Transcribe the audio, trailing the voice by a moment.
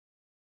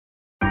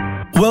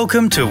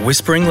Welcome to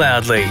Whispering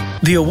Loudly,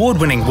 the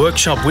award-winning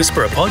Workshop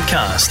Whisperer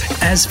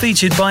podcast, as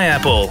featured by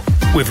Apple,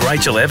 with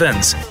Rachel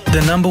Evans, the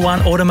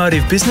 #1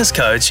 automotive business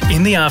coach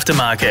in the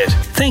aftermarket.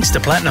 Thanks to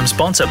Platinum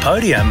sponsor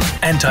Podium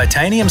and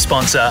Titanium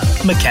sponsor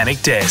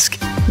Mechanic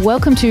Desk.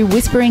 Welcome to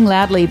Whispering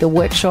Loudly, the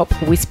Workshop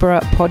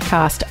Whisperer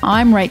podcast.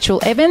 I'm Rachel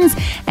Evans,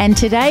 and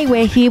today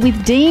we're here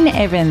with Dean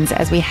Evans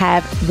as we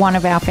have one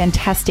of our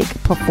fantastic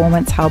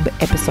Performance Hub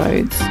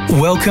episodes.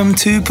 Welcome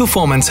to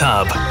Performance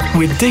Hub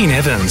with Dean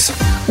Evans.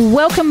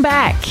 Welcome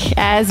back.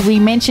 As we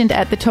mentioned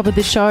at the top of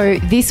the show,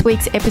 this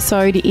week's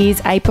episode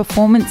is a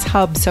Performance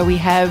Hub, so we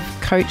have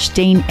Coach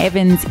Dean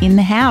Evans in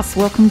the house.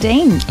 Welcome,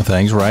 Dean.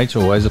 Thanks, Rach.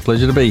 Always a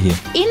pleasure to be here.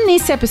 In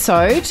this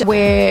episode,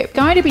 we're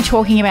going to be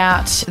talking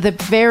about the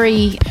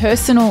very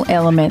personal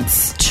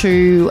elements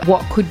to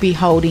what could be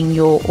holding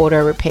your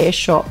auto repair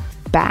shop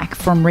back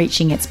from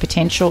reaching its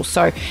potential.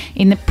 So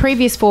in the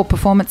previous 4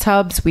 Performance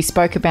Hubs, we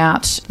spoke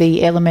about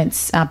the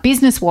elements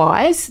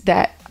business-wise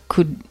that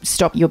could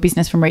stop your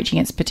business from reaching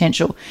its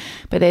potential.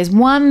 But there's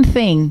one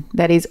thing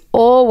that is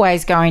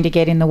always going to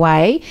get in the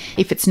way,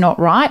 if it's not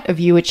right, of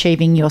you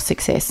achieving your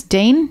success.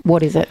 Dean,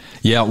 what is it?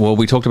 Yeah, well,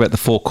 we talked about the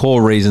 4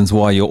 core reasons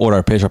why your auto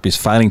repair shop is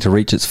failing to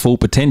reach its full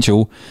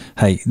potential.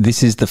 Hey,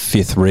 this is the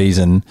 5th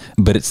reason,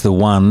 but it's the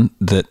one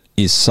that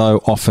is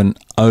so often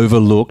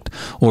overlooked,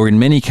 or in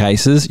many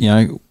cases,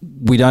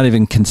 we don't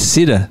even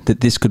consider that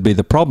this could be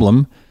the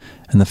problem.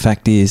 And the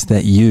fact is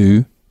that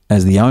you,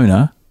 as the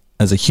owner,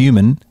 as a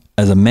human,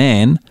 as a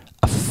man,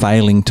 are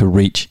failing to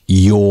reach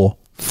your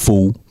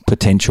full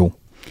potential.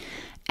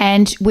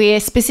 And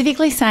we're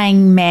specifically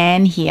saying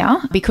man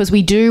here because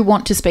we do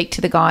want to speak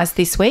to the guys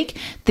this week.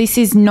 This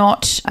is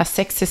not a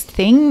sexist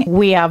thing.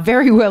 We are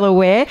very well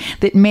aware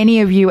that many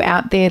of you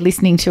out there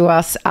listening to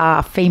us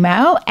are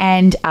female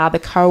and are the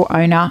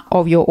co-owner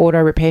of your auto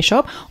repair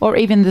shop, or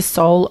even the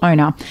sole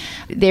owner.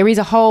 There is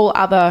a whole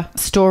other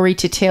story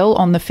to tell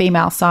on the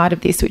female side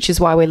of this, which is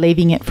why we're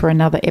leaving it for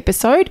another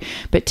episode.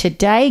 But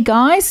today,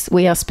 guys,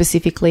 we are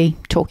specifically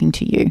talking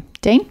to you.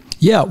 Dean?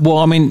 Yeah, well,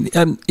 I mean,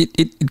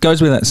 it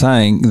goes without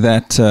saying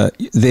that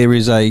there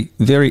is a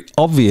very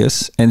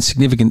obvious and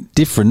significant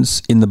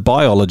difference in the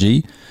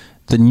biology,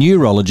 the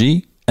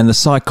neurology, and the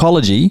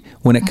psychology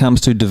when it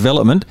comes to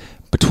development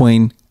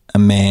between a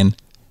man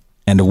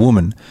and a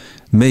woman.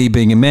 Me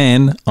being a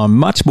man, I'm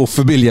much more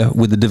familiar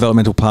with the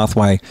developmental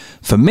pathway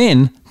for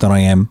men than I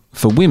am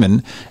for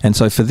women. And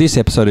so for this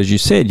episode, as you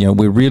said,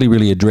 we're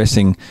really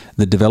addressing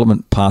the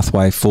development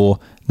pathway for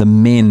the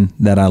men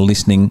that are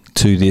listening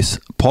to this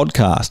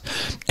podcast.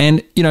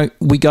 And,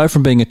 we go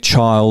from being a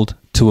child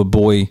to a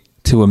boy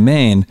to a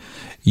man.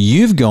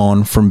 You've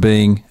gone from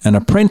being an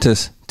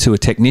apprentice to a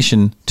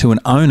technician to an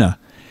owner.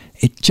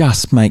 It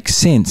just makes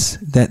sense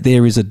that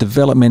there is a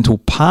developmental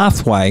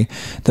pathway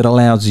that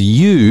allows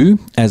you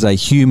as a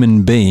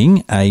human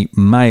being, a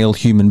male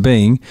human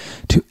being,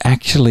 to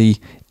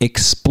actually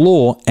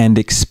explore and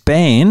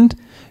expand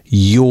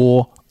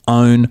your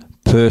own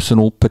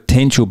personal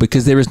potential,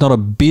 because there is not a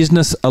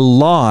business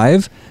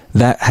alive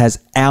that has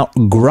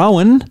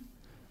outgrown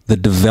the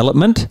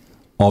development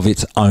of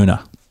its owner.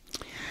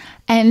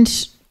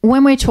 And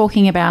when we're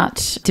talking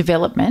about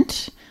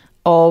development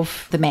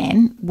of the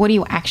man, what are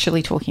you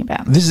actually talking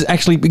about? This is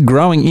actually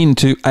growing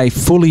into a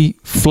fully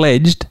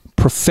fledged,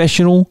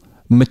 professional,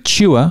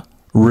 mature,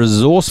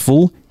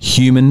 resourceful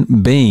human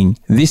being.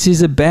 This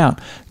is about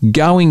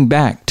going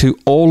back to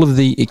all of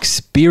the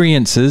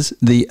experiences,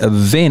 the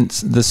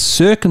events, the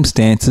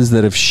circumstances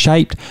that have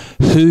shaped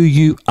who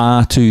you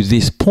are to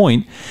this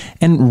point,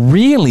 and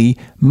really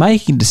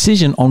making a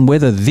decision on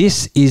whether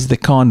this is the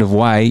kind of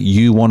way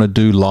you want to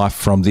do life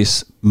from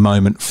this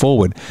moment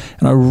forward.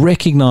 And I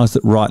recognize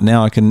that right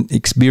now I can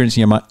experience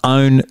my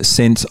own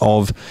sense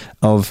of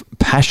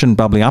passion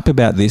bubbling up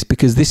about this,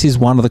 because this is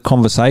one of the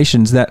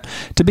conversations that,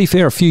 to be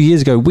fair, a few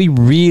years ago we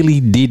really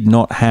did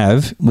not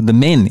have with the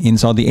men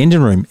inside the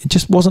engine room. It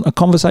just wasn't a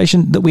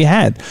conversation that we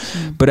had.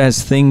 But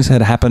as things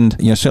had happened,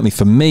 certainly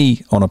for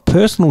me on a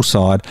personal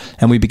side,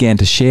 and we began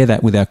to share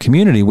that with our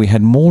community, we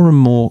had more and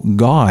more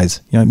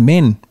guys,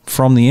 men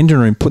from the engine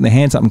room putting their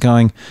hands up and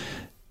going,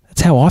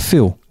 that's how I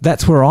feel.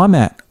 That's where I'm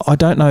at. I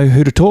don't know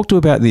who to talk to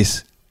about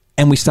this.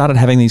 And we started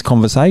having these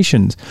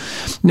conversations.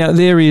 Now,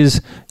 there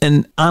is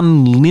an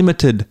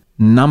unlimited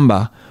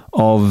number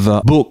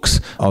of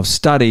books, of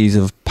studies,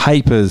 of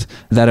papers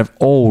that have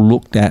all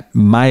looked at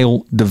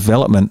male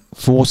development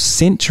for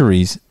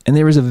centuries. And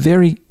there is a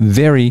very,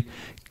 very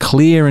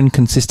clear and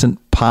consistent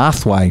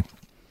pathway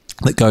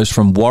that goes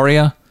from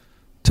warrior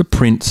to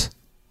prince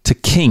to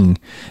king.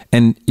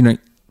 And,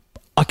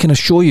 I can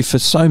assure you, for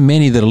so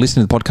many that are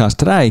listening to the podcast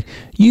today,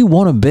 you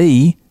want to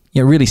be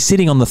really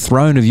sitting on the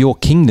throne of your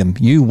kingdom.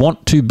 You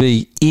want to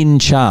be in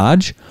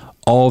charge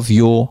of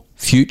your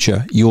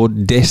future, your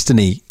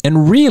destiny.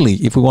 And really,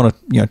 if we want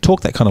to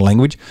talk that kind of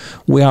language,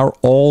 we are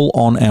all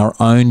on our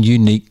own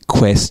unique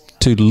quest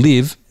to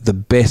live the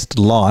best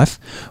life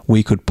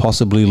we could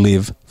possibly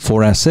live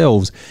for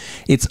ourselves.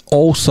 It's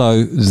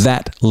also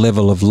that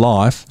level of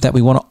life that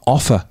we want to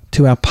offer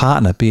to our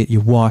partner, be it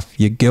your wife,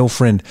 your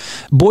girlfriend,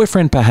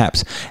 boyfriend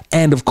perhaps,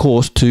 and of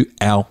course to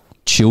our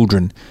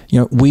children.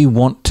 We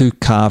want to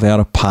carve out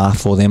a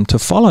path for them to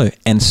follow.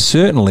 And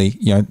certainly,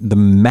 the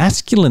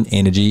masculine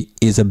energy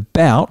is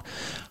about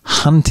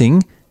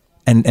hunting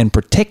and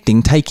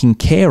protecting, taking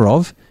care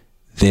of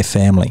their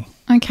family.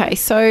 Okay,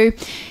 so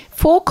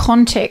for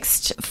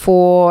context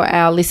for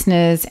our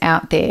listeners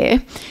out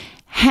there,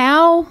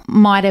 how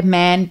might a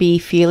man be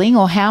feeling,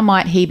 or how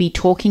might he be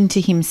talking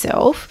to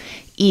himself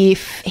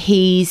if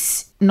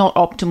he's not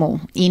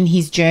optimal in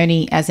his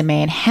journey as a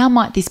man? How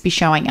might this be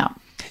showing up?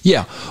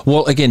 Yeah,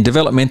 well, again,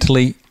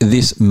 developmentally,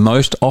 this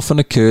most often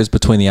occurs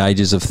between the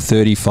ages of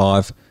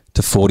 35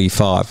 to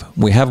 45.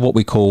 We have what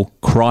we call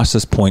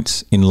crisis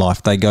points in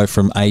life. They go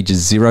from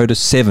ages 0 to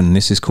 7.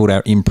 This is called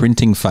our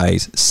imprinting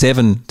phase.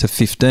 7 to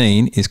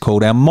 15 is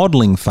called our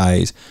modelling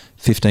phase.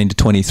 15 to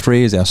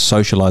 23 is our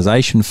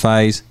socialisation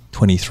phase.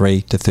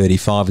 23 to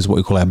 35 is what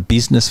we call our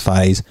business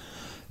phase.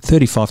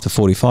 35 to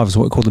 45 is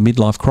what we call the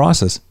midlife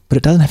crisis. But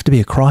it doesn't have to be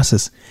a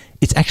crisis.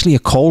 It's actually a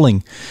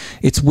calling.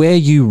 It's where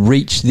you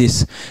reach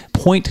this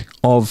point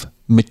of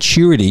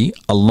maturity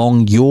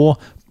along your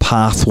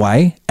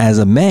pathway as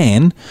a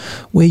man,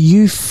 where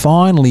you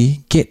finally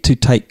get to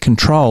take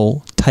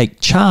control, take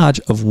charge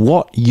of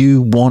what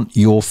you want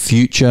your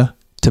future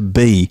to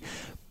be,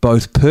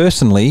 both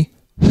personally,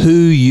 who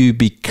you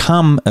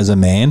become as a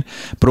man,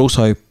 but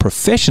also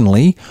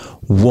professionally,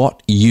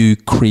 what you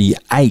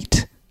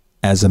create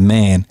as a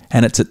man.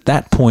 And it's at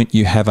that point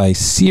you have a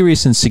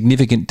serious and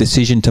significant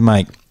decision to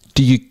make.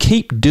 Do you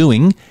keep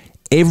doing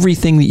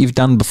everything that you've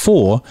done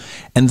before,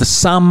 and the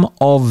sum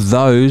of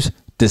those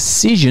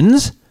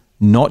decisions,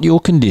 not your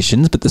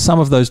conditions, but the sum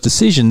of those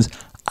decisions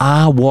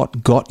are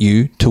what got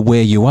you to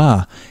where you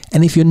are?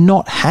 And if you're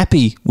not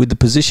happy with the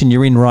position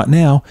you're in right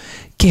now,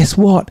 guess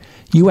what?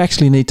 You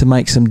actually need to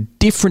make some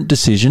different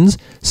decisions,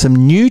 some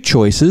new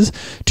choices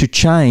to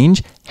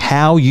change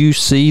how you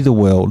see the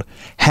world,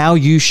 how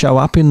you show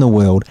up in the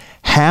world,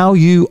 how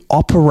you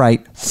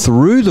operate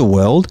through the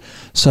world,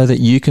 so that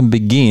you can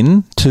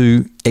begin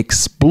to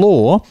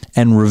explore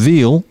and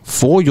reveal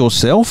for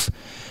yourself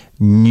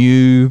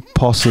new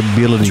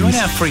possibilities. Join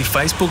our free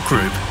Facebook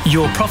group,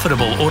 Your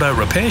Profitable Auto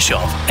Repair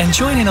Shop, and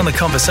join in on the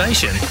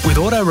conversation with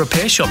auto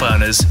repair shop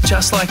owners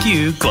just like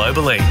you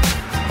globally.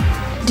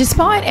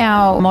 Despite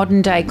our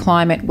modern day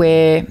climate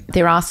where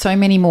there are so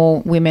many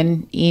more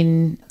women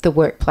in the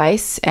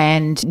workplace,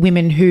 and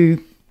women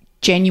who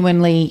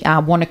genuinely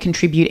want to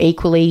contribute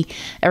equally,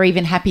 are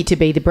even happy to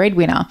be the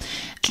breadwinner,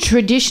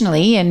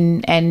 traditionally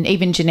and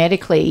even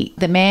genetically,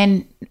 the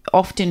man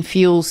often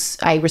feels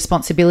a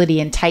responsibility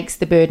and takes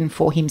the burden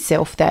for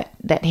himself,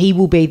 that he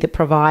will be the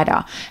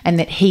provider and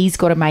that he's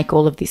got to make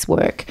all of this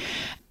work.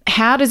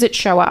 How does it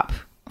show up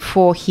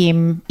for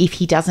him if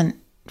he doesn't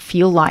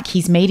feel like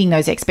he's meeting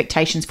those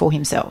expectations for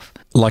himself?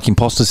 Like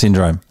imposter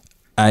syndrome,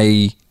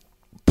 a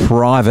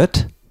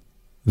private,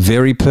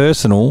 very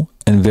personal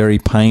and very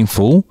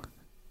painful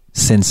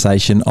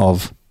sensation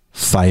of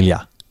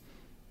failure,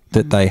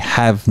 that they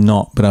have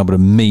not been able to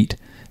meet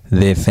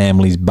their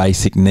family's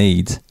basic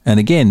needs. And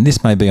again,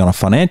 this may be on a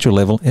financial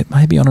level, it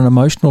may be on an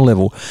emotional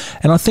level.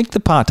 And I think the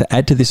part to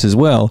add to this as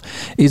well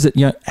is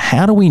that,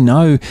 how do we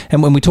know?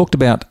 And when we talked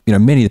about,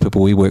 many of the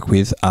people we work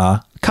with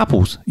are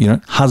couples,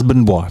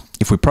 husband, wife.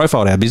 If we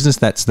profiled our business,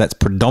 that's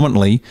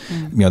predominantly,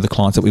 the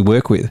clients that we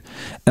work with.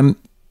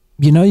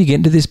 You get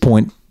into this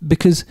point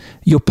because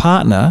your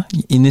partner,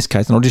 in this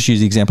case, and I'll just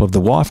use the example of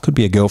the wife, could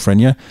be a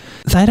girlfriend,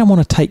 they don't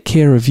want to take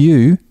care of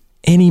you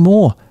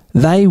anymore.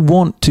 They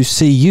want to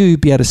see you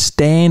be able to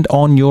stand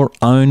on your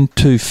own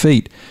 2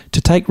 feet, to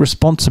take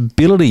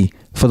responsibility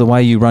for the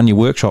way you run your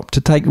workshop,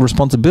 to take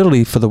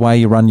responsibility for the way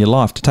you run your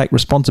life, to take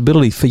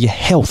responsibility for your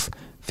health,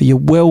 for your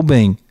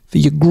well-being, for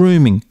your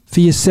grooming, for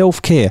your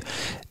self-care.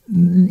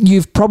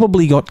 You've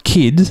probably got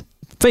kids,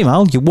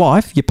 female, your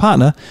wife, your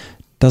partner,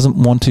 doesn't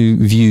want to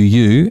view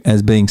you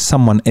as being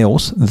someone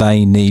else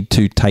they need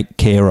to take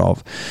care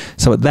of.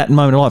 So at that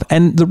moment of life,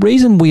 and the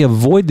reason we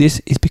avoid this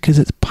is because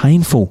it's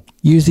painful.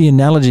 Use the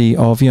analogy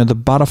of, the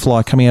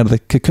butterfly coming out of the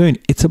cocoon.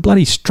 It's a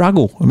bloody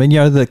struggle. I mean,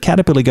 the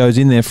caterpillar goes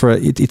in there for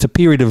it's a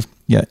period of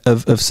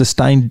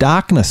sustained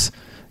darkness.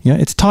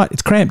 It's tight,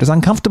 it's cramped, it's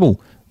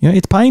uncomfortable.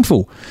 It's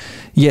painful.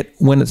 Yet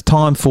when it's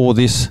time for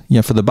this,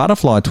 for the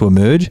butterfly to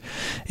emerge,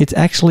 it's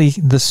actually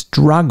the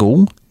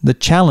struggle, the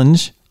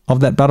challenge of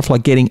that butterfly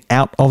getting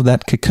out of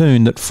that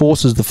cocoon that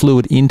forces the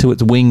fluid into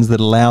its wings that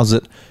allows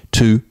it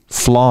to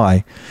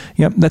fly.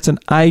 That's an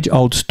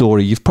age-old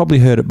story. You've probably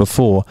heard it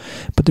before.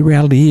 But the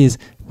reality is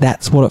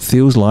that's what it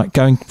feels like,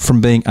 going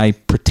from being a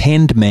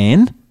pretend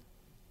man,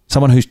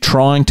 someone who's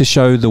trying to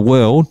show the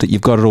world that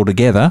you've got it all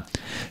together,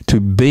 to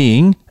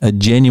being a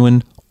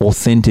genuine,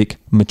 authentic,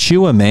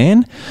 mature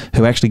man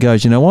who actually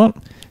goes, you know what?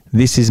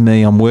 This is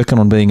me. I'm working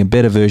on being a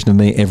better version of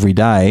me every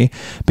day,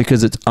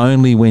 because it's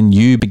only when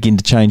you begin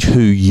to change who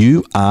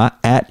you are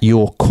at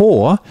your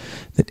core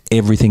that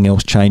everything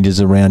else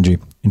changes around you.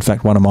 In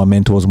fact, one of my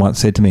mentors once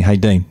said to me, "Hey,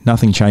 Dean,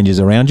 nothing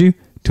changes around you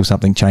till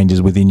something changes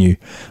within you."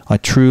 I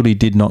truly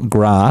did not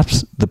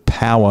grasp the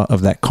power of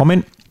that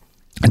comment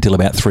until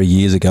about 3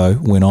 years ago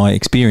when I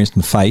experienced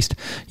and faced,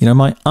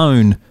 my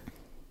own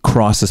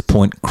crisis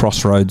point,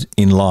 crossroads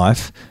in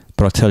life.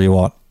 But I tell you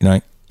what,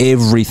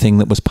 everything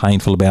that was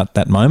painful about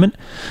that moment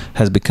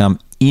has become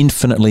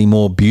infinitely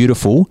more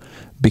beautiful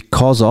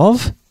because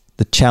of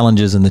the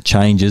challenges and the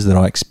changes that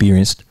I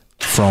experienced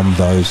from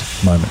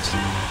those moments.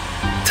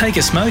 Take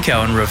a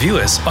smoko and review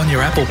us on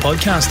your Apple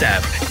Podcast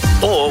app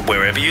or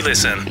wherever you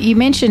listen. You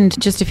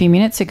mentioned just a few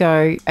minutes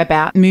ago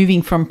about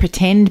moving from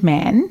pretend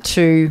man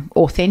to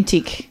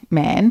authentic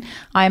man.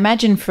 I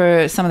imagine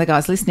for some of the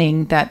guys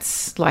listening,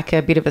 that's like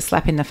a bit of a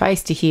slap in the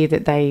face to hear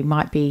that they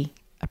might be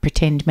a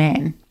pretend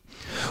man.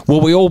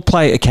 Well, we all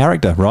play a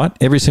character, right?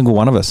 Every single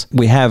one of us.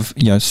 We have,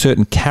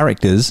 certain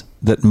characters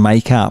that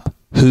make up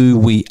who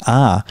we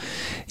are.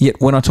 Yet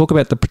when I talk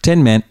about the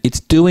pretend man, it's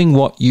doing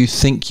what you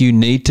think you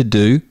need to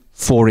do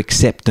for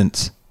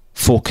acceptance,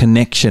 for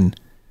connection,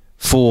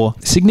 for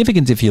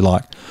significance, if you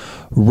like,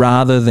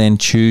 rather than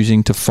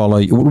choosing to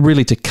follow,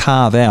 really to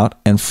carve out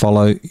and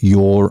follow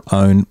your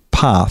own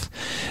path.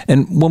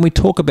 And when we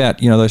talk about,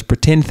 those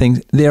pretend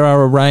things, there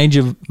are a range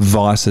of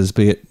vices,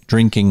 be it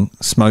drinking,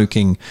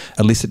 smoking,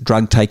 illicit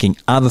drug taking,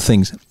 other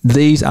things.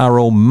 These are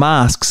all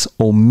masks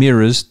or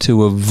mirrors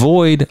to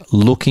avoid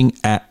looking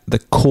at the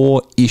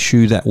core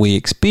issue that we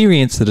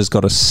experience that has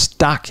got us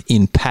stuck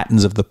in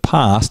patterns of the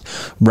past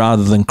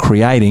rather than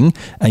creating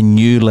a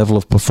new level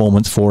of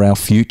performance for our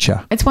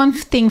future. It's one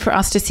thing for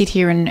us to sit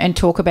here and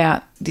talk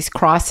about this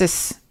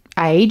crisis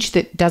age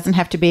that doesn't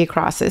have to be a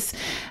crisis,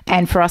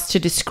 and for us to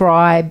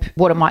describe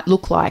what it might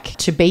look like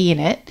to be in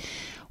it.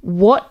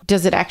 What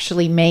does it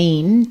actually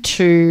mean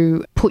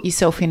to put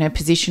yourself in a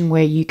position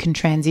where you can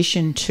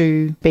transition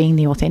to being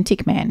the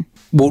authentic man?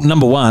 Well,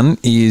 number one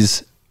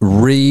is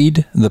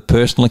read the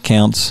personal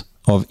accounts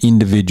of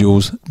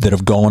individuals that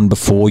have gone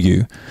before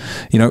you.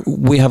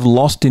 We have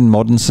lost in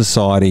modern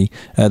society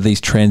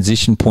these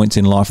transition points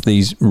in life,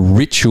 these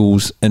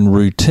rituals and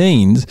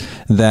routines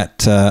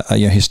that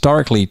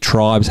historically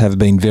tribes have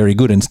been very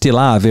good and still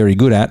are very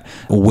good at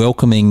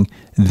welcoming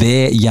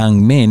their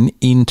young men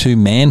into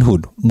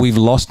manhood. We've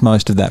lost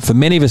most of that. For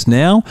many of us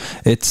now,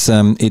 it's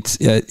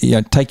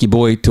take your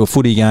boy to a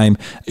footy game,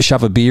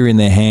 shove a beer in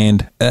their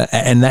hand,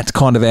 and that's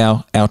kind of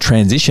our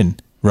transition.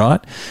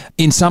 Right?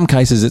 In some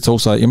cases, it's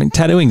also,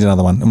 tattooing's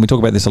another one, and we talk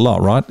about this a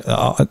lot, right?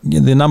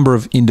 The number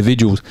of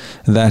individuals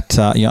that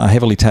are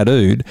heavily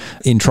tattooed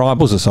in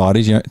tribal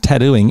societies,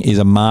 tattooing is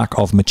a mark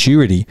of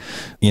maturity.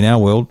 In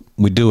our world,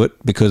 we do it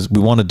because we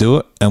want to do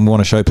it and we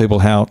want to show people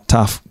how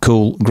tough,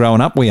 cool,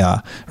 growing up we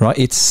are, right?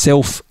 It's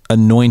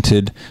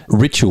self-anointed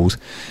rituals.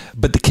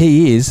 But the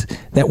key is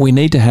that we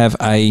need to have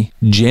a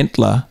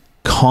gentler,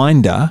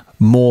 kinder,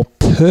 more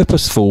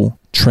purposeful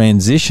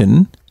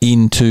transition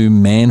into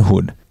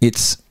manhood.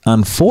 It's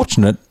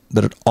unfortunate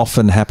that it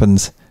often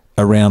happens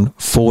around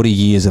 40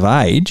 years of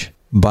age,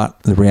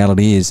 but the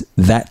reality is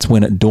that's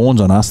when it dawns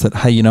on us that,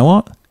 hey, you know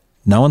what?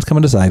 No one's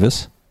coming to save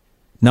us.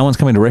 No one's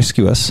coming to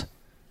rescue us.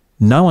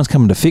 No one's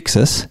coming to fix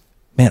us.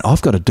 Man,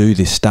 I've got to do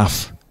this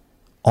stuff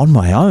on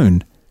my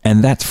own.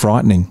 And that's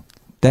frightening.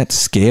 That's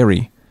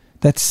scary.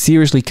 That's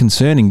seriously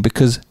concerning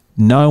because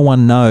no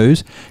one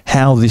knows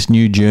how this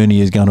new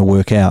journey is going to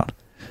work out.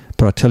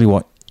 But I tell you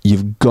what,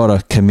 you've got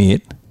to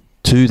commit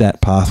to that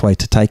pathway,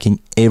 to taking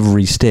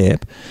every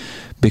step,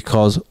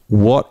 because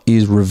what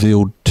is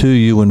revealed to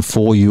you and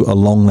for you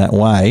along that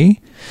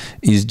way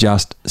is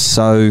just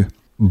so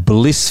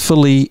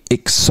blissfully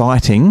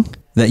exciting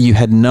that you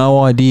had no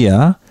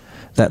idea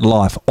that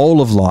life,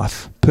 all of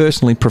life,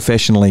 personally,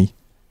 professionally,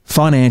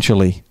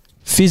 financially,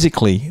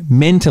 physically,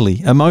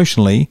 mentally,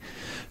 emotionally,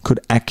 could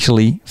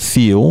actually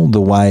feel the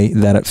way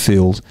that it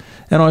feels.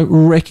 And I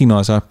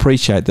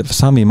appreciate that for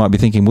some of you might be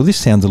thinking, well, this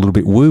sounds a little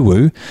bit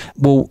woo-woo.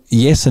 Well,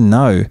 yes and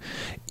no.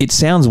 It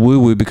sounds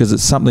woo-woo because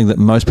it's something that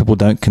most people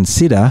don't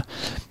consider,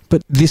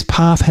 but this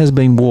path has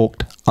been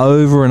walked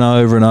over and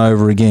over and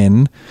over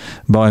again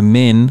by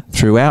men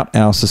throughout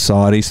our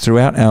societies,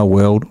 throughout our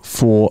world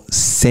for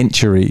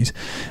centuries.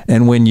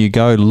 And when you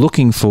go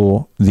looking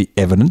for the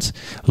evidence,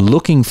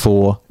 looking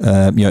for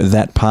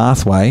that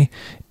pathway,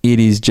 it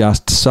is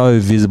just so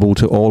visible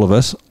to all of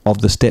us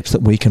of the steps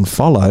that we can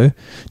follow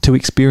to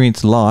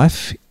experience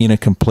life in a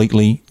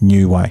completely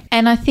new way.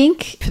 And I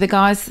think for the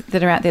guys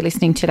that are out there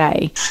listening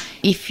today,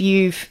 if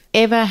you've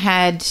ever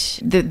had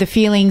the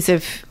feelings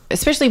of,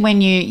 especially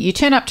when you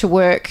turn up to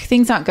work,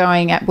 things aren't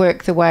going at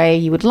work the way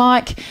you would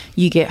like,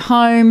 you get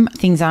home,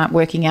 things aren't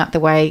working out the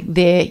way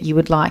there you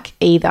would like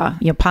either.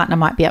 Your partner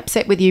might be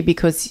upset with you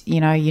because,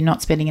 you're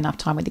not spending enough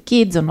time with the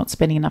kids or not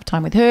spending enough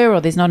time with her,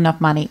 or there's not enough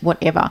money,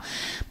 whatever.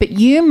 But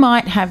you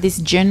might have this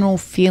general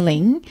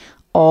feeling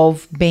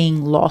of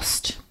being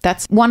lost.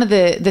 That's one of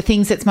the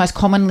things that's most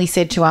commonly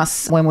said to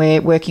us when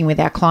we're working with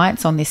our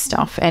clients on this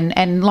stuff.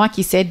 And like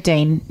you said,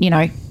 Dean,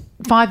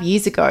 5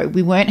 years ago,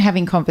 we weren't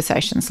having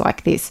conversations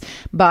like this,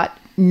 but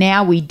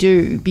now we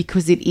do,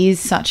 because it is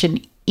such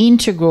an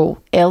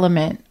integral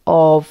element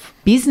of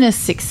business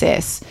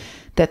success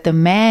that the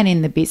man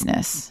in the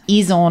business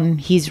is on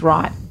his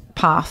right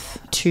path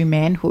to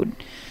manhood.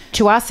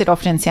 To us, it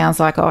often sounds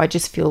like, oh, I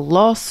just feel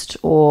lost,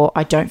 or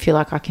I don't feel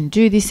like I can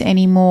do this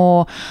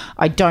anymore.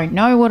 I don't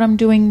know what I'm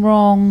doing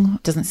wrong.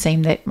 It doesn't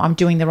seem that I'm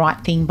doing the right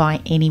thing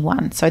by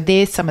anyone. So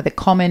there's some of the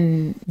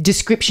common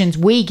descriptions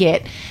we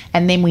get,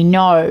 and then we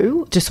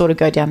know to sort of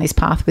go down this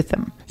path with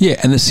them. Yeah,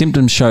 and the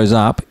symptoms shows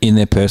up in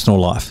their personal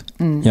life.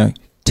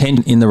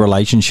 Tension in the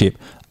relationship,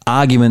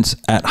 arguments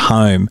at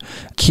home,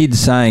 kids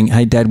saying,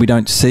 hey, Dad, we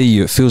don't see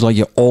you. It feels like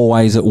you're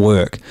always at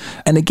work.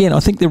 And again, I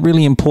think the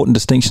really important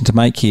distinction to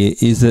make here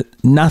is that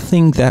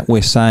nothing that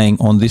we're saying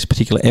on this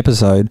particular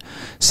episode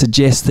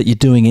suggests that you're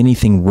doing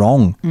anything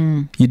wrong.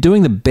 You're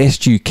doing the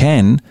best you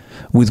can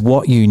with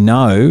what you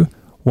know.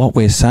 What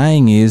we're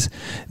saying is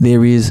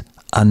there is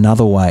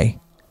another way,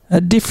 a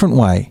different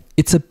way.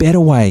 It's a better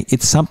way.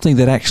 It's something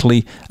that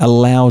actually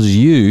allows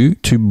you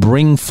to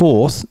bring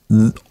forth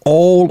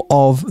all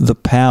of the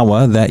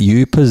power that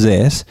you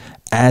possess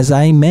as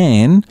a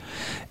man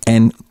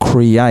and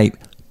create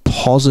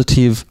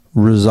positive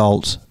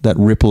results that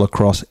ripple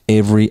across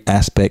every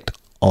aspect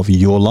of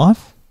your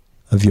life,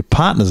 of your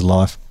partner's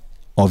life,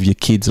 of your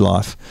kid's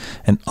life.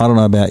 And I don't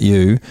know about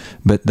you,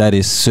 but that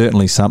is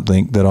certainly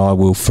something that I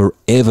will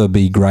forever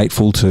be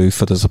grateful to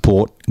for the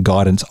support,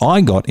 guidance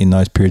I got in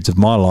those periods of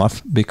my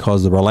life,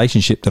 because the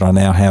relationship that I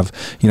now have,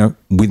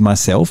 with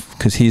myself,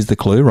 because here's the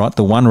clue, right?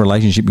 The one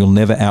relationship you'll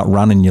never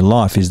outrun in your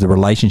life is the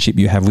relationship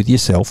you have with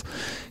yourself.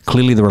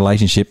 Clearly the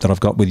relationship that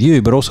I've got with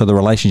you, but also the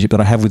relationship that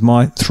I have with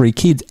my 3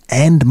 kids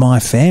and my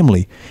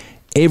family.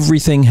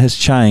 Everything has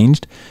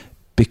changed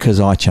because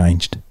I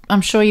changed. I'm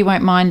sure you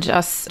won't mind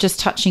us just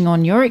touching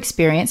on your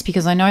experience,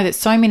 because I know that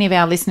so many of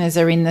our listeners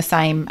are in the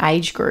same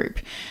age group.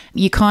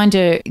 You kind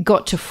of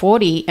got to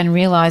 40 and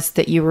realised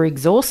that you were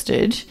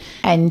exhausted,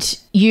 and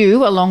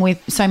you, along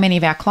with so many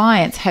of our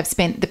clients, have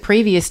spent the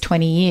previous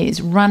 20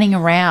 years running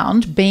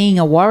around being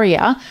a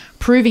warrior,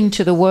 proving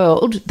to the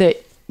world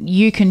that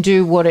you can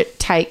do what it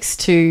takes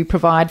to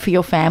provide for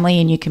your family,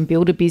 and you can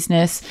build a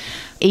business,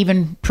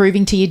 even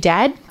proving to your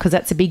dad, because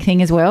that's a big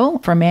thing as well,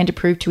 for a man to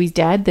prove to his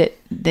dad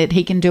that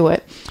he can do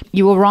it.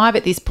 You arrive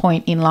at this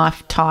point in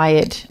life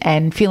tired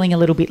and feeling a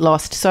little bit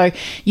lost. So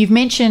you've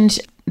mentioned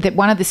that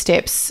one of the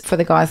steps for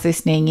the guys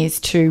listening is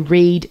to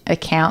read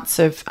accounts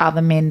of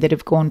other men that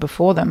have gone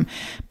before them.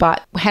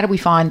 But how do we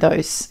find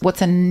those?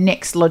 What's a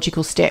next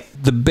logical step?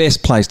 The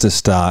best place to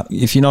start,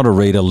 if you're not a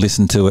reader,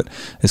 listen to it.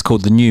 It's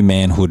called The New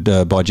Manhood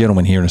by a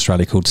gentleman here in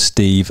Australia called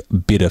Steve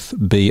Biddulph,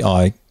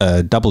 Bidduph.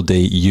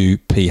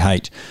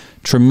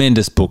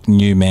 Tremendous book,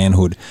 New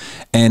Manhood.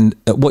 And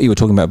what you were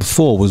talking about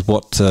before was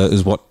what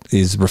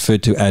is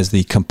referred to as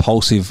the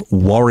compulsive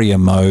warrior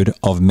mode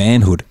of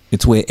manhood.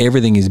 It's where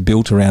everything is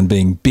built around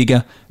being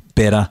bigger,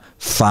 better,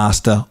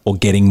 faster, or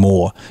getting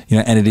more.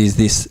 And it is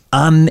this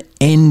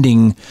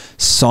unending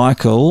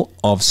cycle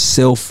of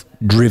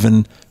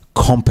self-driven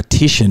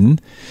competition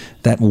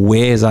that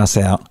wears us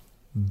out,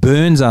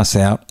 burns us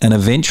out, and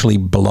eventually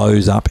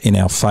blows up in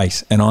our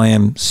face. And I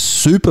am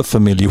super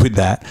familiar with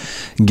that,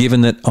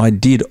 given that I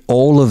did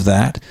all of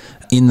that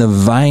in the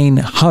vain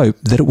hope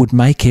that it would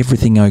make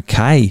everything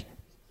okay,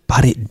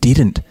 but it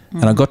didn't.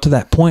 And I got to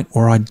that point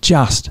where I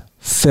just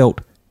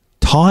felt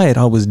tired.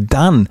 I was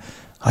done.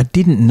 I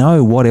didn't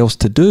know what else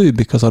to do,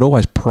 because I'd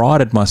always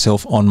prided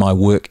myself on my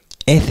work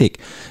ethic.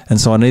 And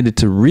so I needed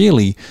to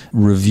really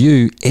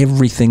review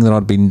everything that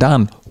I'd been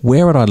done.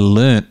 Where had I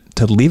learnt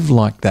to live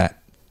like that?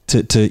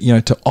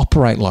 To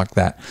operate like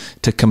that,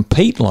 to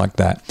compete like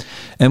that.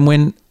 And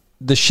when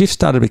the shift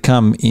started to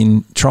become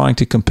in trying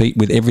to compete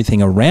with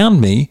everything around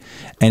me,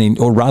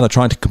 or rather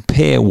trying to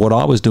compare what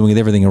I was doing with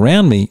everything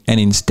around me, and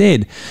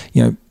instead,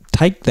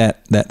 take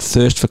that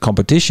thirst for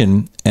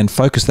competition and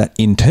focus that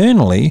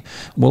internally.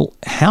 Well,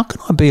 how can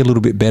I be a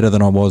little bit better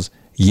than I was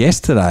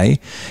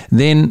yesterday?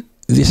 Then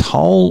this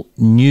whole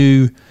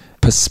new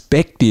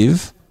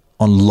perspective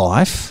on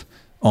life,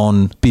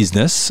 on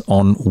business,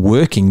 on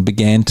working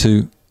began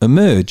to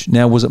emerge.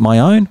 Now, was it my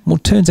own? Well,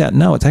 it turns out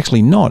no, it's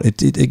actually not.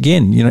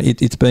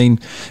 It's been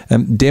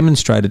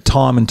demonstrated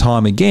time and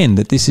time again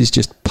that this is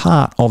just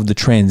part of the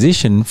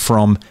transition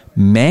from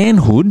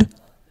manhood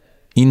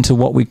into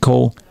what we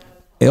call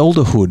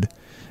elderhood.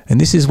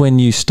 And this is when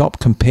you stop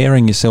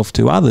comparing yourself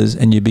to others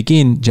and you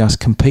begin just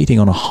competing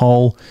on a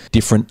whole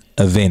different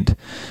event.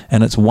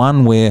 And it's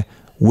one where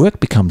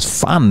work becomes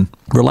fun,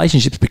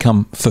 relationships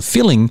become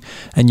fulfilling,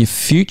 and your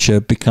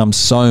future becomes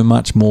so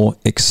much more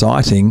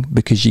exciting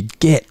because you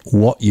get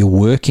what you're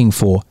working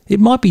for. It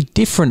might be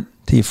different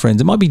to your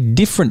friends. It might be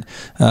different,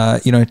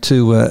 to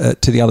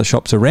the other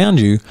shops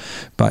around you,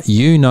 but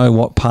you know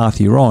what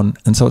path you're on.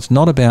 And so it's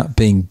not about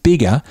being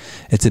bigger,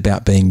 it's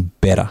about being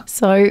better.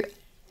 So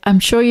I'm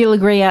sure you'll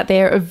agree out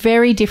there, a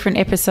very different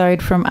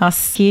episode from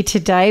us here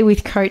today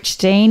with Coach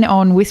Dean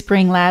on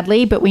Whispering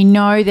Loudly, but we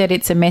know that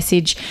it's a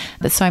message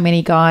that so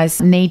many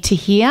guys need to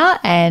hear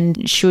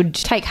and should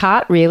take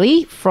heart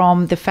really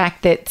from the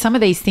fact that some of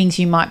these things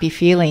you might be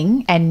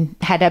feeling and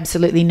had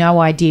absolutely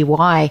no idea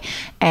why.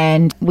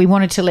 And we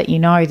wanted to let you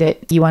know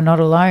that you are not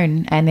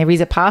alone and there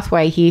is a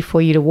pathway here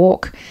for you to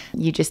walk.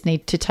 You just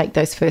need to take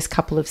those first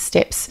couple of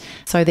steps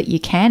so that you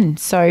can.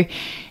 So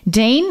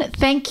Dean,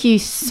 thank you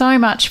so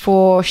much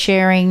for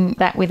sharing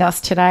that with us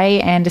today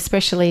and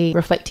especially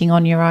reflecting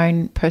on your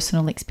own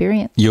personal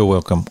experience. You're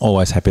welcome.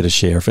 Always happy to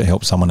share if it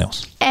helps someone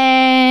else.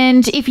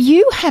 And if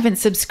you haven't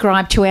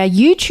subscribed to our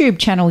YouTube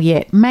channel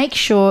yet, make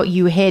sure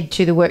you head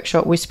to the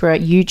Workshop Whisperer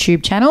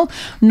YouTube channel.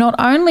 Not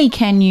only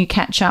can you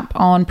catch up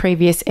on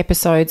previous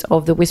episodes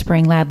of the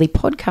Whispering Loudly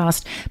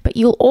podcast, but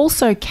you'll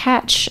also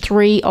catch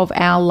 3 of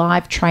our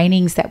live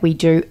trainings that we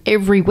do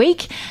every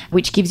week,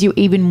 which gives you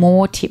even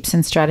more tips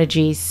and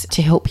strategies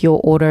to help your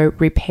auto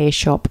repair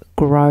shop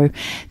grow.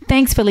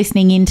 Thanks for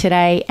listening in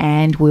today,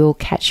 and we'll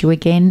catch you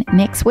again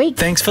next week.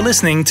 Thanks for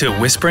listening to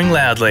Whispering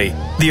Loudly,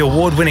 the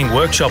award-winning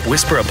Workshop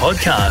Whisperer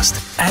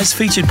podcast, as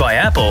featured by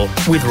Apple,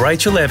 with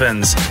Rachel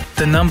Evans,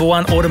 the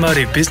 #1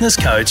 automotive business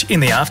coach in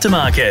the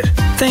aftermarket.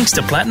 Thanks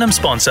to Platinum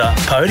sponsor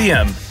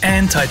Podium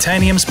and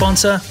Titanium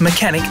sponsor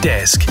Mechanic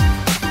Desk.